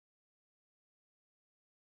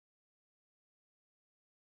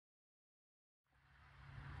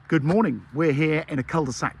Good morning. We're here in a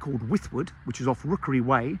cul-de-sac called Wythwood, which is off Rookery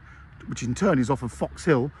Way, which in turn is off of Fox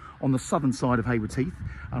Hill on the southern side of Haywards Heath.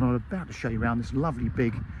 And I'm about to show you around this lovely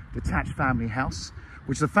big detached family house,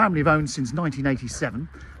 which the family have owned since 1987.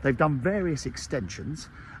 They've done various extensions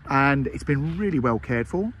and it's been really well cared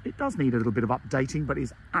for. It does need a little bit of updating, but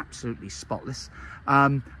it's absolutely spotless.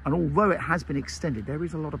 And although it has been extended, there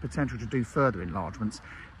is a lot of potential to do further enlargements,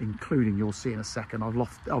 including, you'll see in a second, I've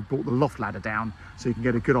brought the loft ladder down so you can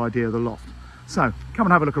get a good idea of the loft. So come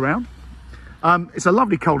and have a look around. It's a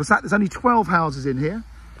lovely cul-de-sac. There's only 12 houses in here,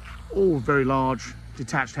 all very large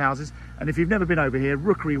detached houses. And if you've never been over here,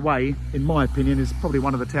 Rookery Way, in my opinion, is probably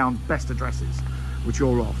one of the town's best addresses, which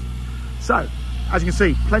you're off. So, as you can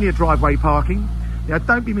see, plenty of driveway parking. Now,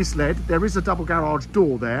 don't be misled. There is a double garage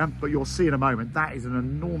door there, but you'll see in a moment, that is an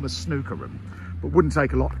enormous snooker room. But wouldn't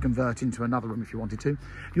take a lot to convert into another room if you wanted to.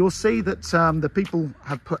 You'll see that the people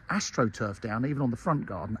have put AstroTurf down, even on the front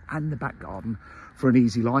garden and the back garden, for an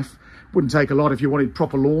easy life. Wouldn't take a lot if you wanted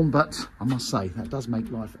proper lawn, but I must say, that does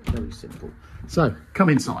make life very simple. So, come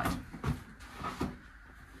inside.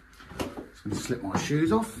 Just going to slip my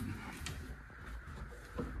shoes off.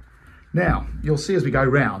 Now, you'll see as we go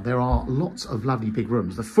round, there are lots of lovely big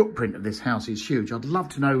rooms. The footprint of this house is huge. I'd love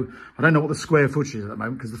to know, I don't know what the square footage is at the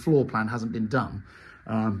moment because the floor plan hasn't been done,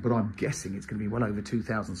 but I'm guessing it's going to be well over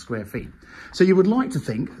 2,000 square feet. So you would like to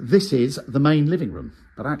think this is the main living room,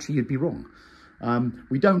 but actually you'd be wrong.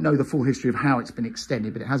 We don't know the full history of how it's been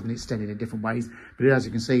extended, but it has been extended in different ways. But as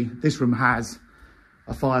you can see, this room has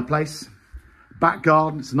a fireplace, back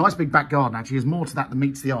garden. It's a nice big back garden, actually. There's more to that than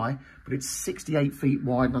meets the eye, but it's 68 feet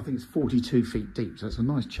wide and I think it's 42 feet deep. So it's a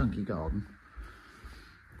nice chunky garden.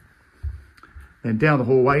 Then down the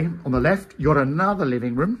hallway on the left, you've got another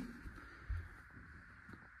living room.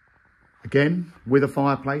 Again, with a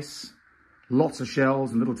fireplace, lots of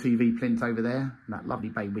shelves and little TV plinth over there, and that lovely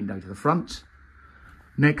bay window to the front.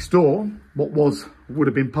 Next door, what would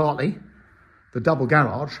have been partly the double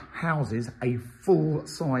garage, houses a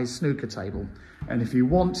full-size snooker table. And if you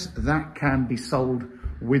want, that can be sold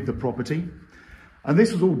with the property. And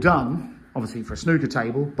this was all done, obviously, for a snooker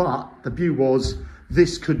table, but the view was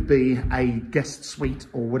this could be a guest suite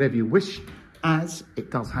or whatever you wish, as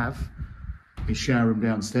it does have a shower room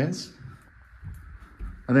downstairs.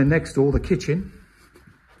 And then next door, the kitchen,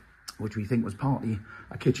 which we think was partly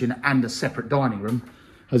a kitchen and a separate dining room,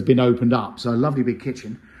 has been opened up. So a lovely big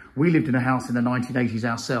kitchen. We lived in a house in the 1980s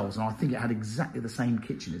ourselves, and I think it had exactly the same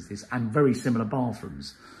kitchen as this and very similar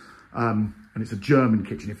bathrooms. And it's a German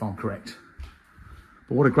kitchen, if I'm correct.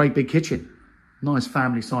 But what a great big kitchen. Nice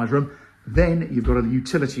family size room. Then you've got a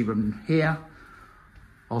utility room here.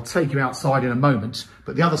 I'll take you outside in a moment,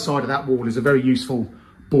 but the other side of that wall is a very useful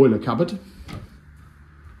boiler cupboard.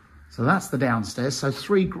 So that's the downstairs. So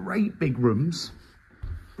 3 great big rooms.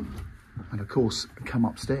 And of course, come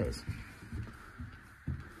upstairs.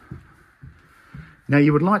 Now,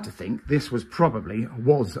 you would like to think this was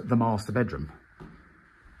the master bedroom.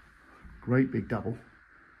 Great big double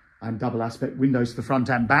and double aspect windows to the front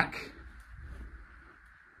and back.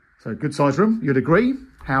 So good size room, you'd agree.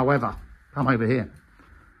 However, come over here.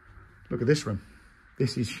 Look at this room.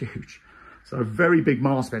 This is huge. So a very big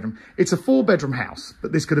master bedroom. It's a 4-bedroom house,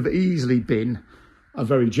 but this could have easily been a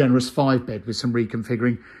very generous 5-bed with some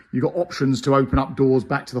reconfiguring. You've got options to open up doors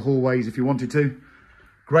back to the hallways if you wanted to.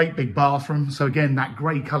 Great big bathroom. So again, that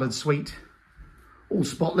grey coloured suite, all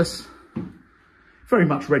spotless, very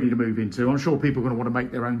much ready to move into. I'm sure people are going to want to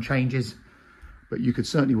make their own changes, but you could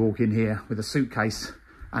certainly walk in here with a suitcase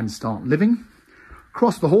and start living.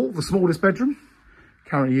 Across the hall, the smallest bedroom,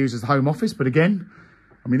 currently used as the home office. But again,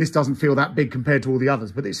 I mean, this doesn't feel that big compared to all the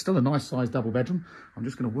others, but it's still a nice sized double bedroom. I'm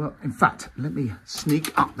just going to work. In fact, let me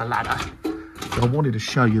sneak up the ladder. So I wanted to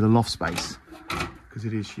show you the loft space because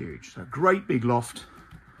it is huge. So great big loft.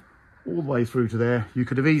 All the way through to there. You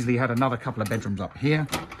could have easily had another couple of bedrooms up here.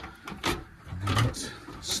 And then let's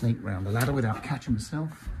sneak round the ladder without catching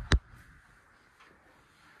myself.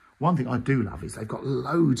 One thing I do love is they've got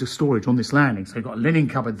loads of storage on this landing. So you've got a linen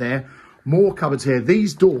cupboard there, more cupboards here.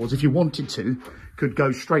 These doors, if you wanted to, could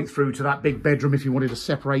go straight through to that big bedroom if you wanted to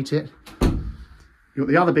separate it. You've got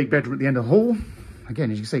the other big bedroom at the end of the hall. Again,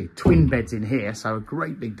 as you can see, twin beds in here. So a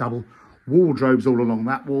great big double. Wardrobes all along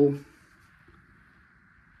that wall.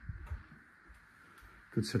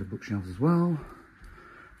 Good set of bookshelves as well.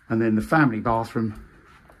 And then the family bathroom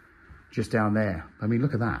just down there. I mean,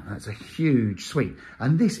 look at that. That's a huge suite.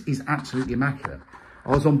 And this is absolutely immaculate. I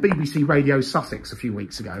was on BBC Radio Sussex a few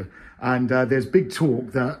weeks ago, and there's big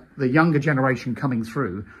talk that the younger generation coming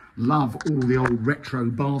through love all the old retro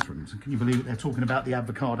bathrooms. And can you believe it? They're talking about the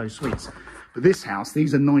avocado suites. But this house,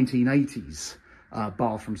 these are 1980s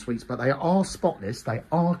bathroom suites, but they are spotless, they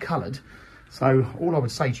are coloured. So all I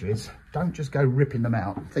would say to you is don't just go ripping them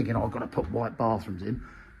out thinking, oh, I've got to put white bathrooms in.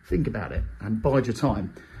 Think about it and bide your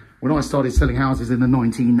time. When I started selling houses in the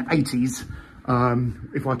 1980s,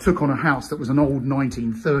 if I took on a house that was an old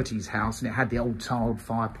 1930s house and it had the old tiled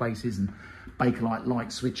fireplaces and Bakelite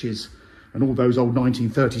light switches and all those old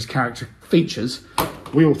 1930s character features,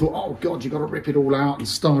 we all thought, oh God, you've got to rip it all out and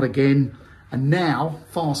start again. And now,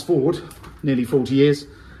 fast forward, nearly 40 years,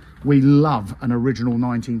 we love an original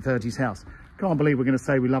 1930s house. Can't believe we're going to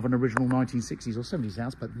say we love an original 1960s or 70s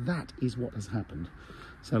house, but that is what has happened.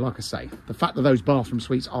 So like I say, the fact that those bathroom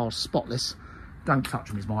suites are spotless, don't touch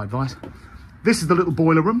them is my advice. This is the little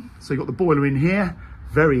boiler room. So you've got the boiler in here,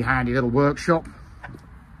 very handy little workshop.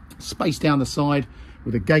 Space down the side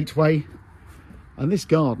with a gateway. And this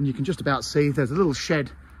garden, you can just about see there's a little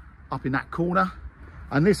shed up in that corner.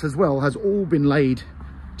 And this as well has all been laid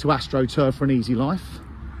to AstroTurf for an easy life.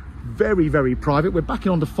 Very, very private. We're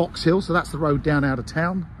backing onto Fox Hill, so that's the road down out of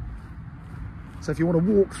town. So if you want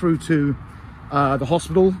to walk through to the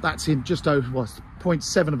hospital, that's in just over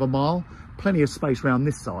 0.7 of a mile. Plenty of space around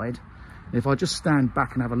this side. And if I just stand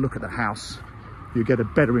back and have a look at the house, you get a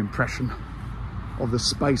better impression of the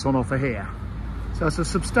space on offer here. So it's a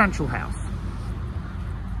substantial house.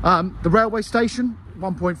 The railway station,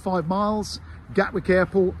 1.5 miles. Gatwick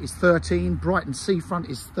Airport is 13. Brighton Seafront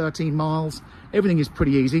is 13 miles. Everything is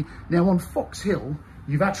pretty easy. Now on Fox Hill,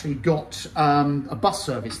 you've actually got a bus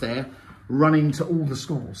service there running to all the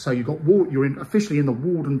schools. So you've got, you're officially in the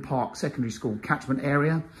Warden Park Secondary School catchment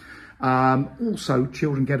area. Also,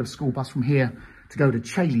 children get a school bus from here to go to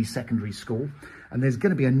Chaley Secondary School. And there's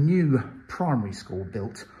going to be a new primary school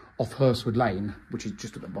built off Hurstwood Lane, which is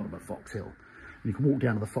just at the bottom of Fox Hill. And you can walk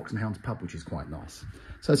down to the Fox and Hounds pub, which is quite nice.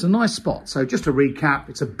 So it's a nice spot. So just to recap,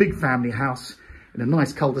 it's a big family house in a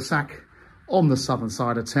nice cul-de-sac on the southern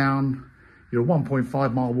side of town. You're a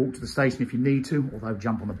 1.5 mile walk to the station if you need to, although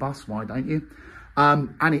jump on the bus, why don't you?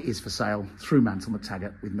 And it is for sale through Mansell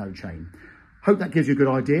McTaggart with no chain. Hope that gives you a good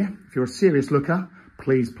idea. If you're a serious looker,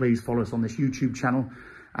 please follow us on this YouTube channel,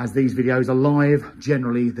 as these videos are live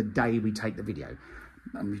generally the day we take the video.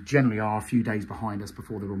 And we generally are a few days behind us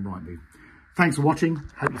before they're on Rightmove. Thanks for watching.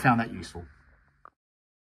 Hope you found that useful.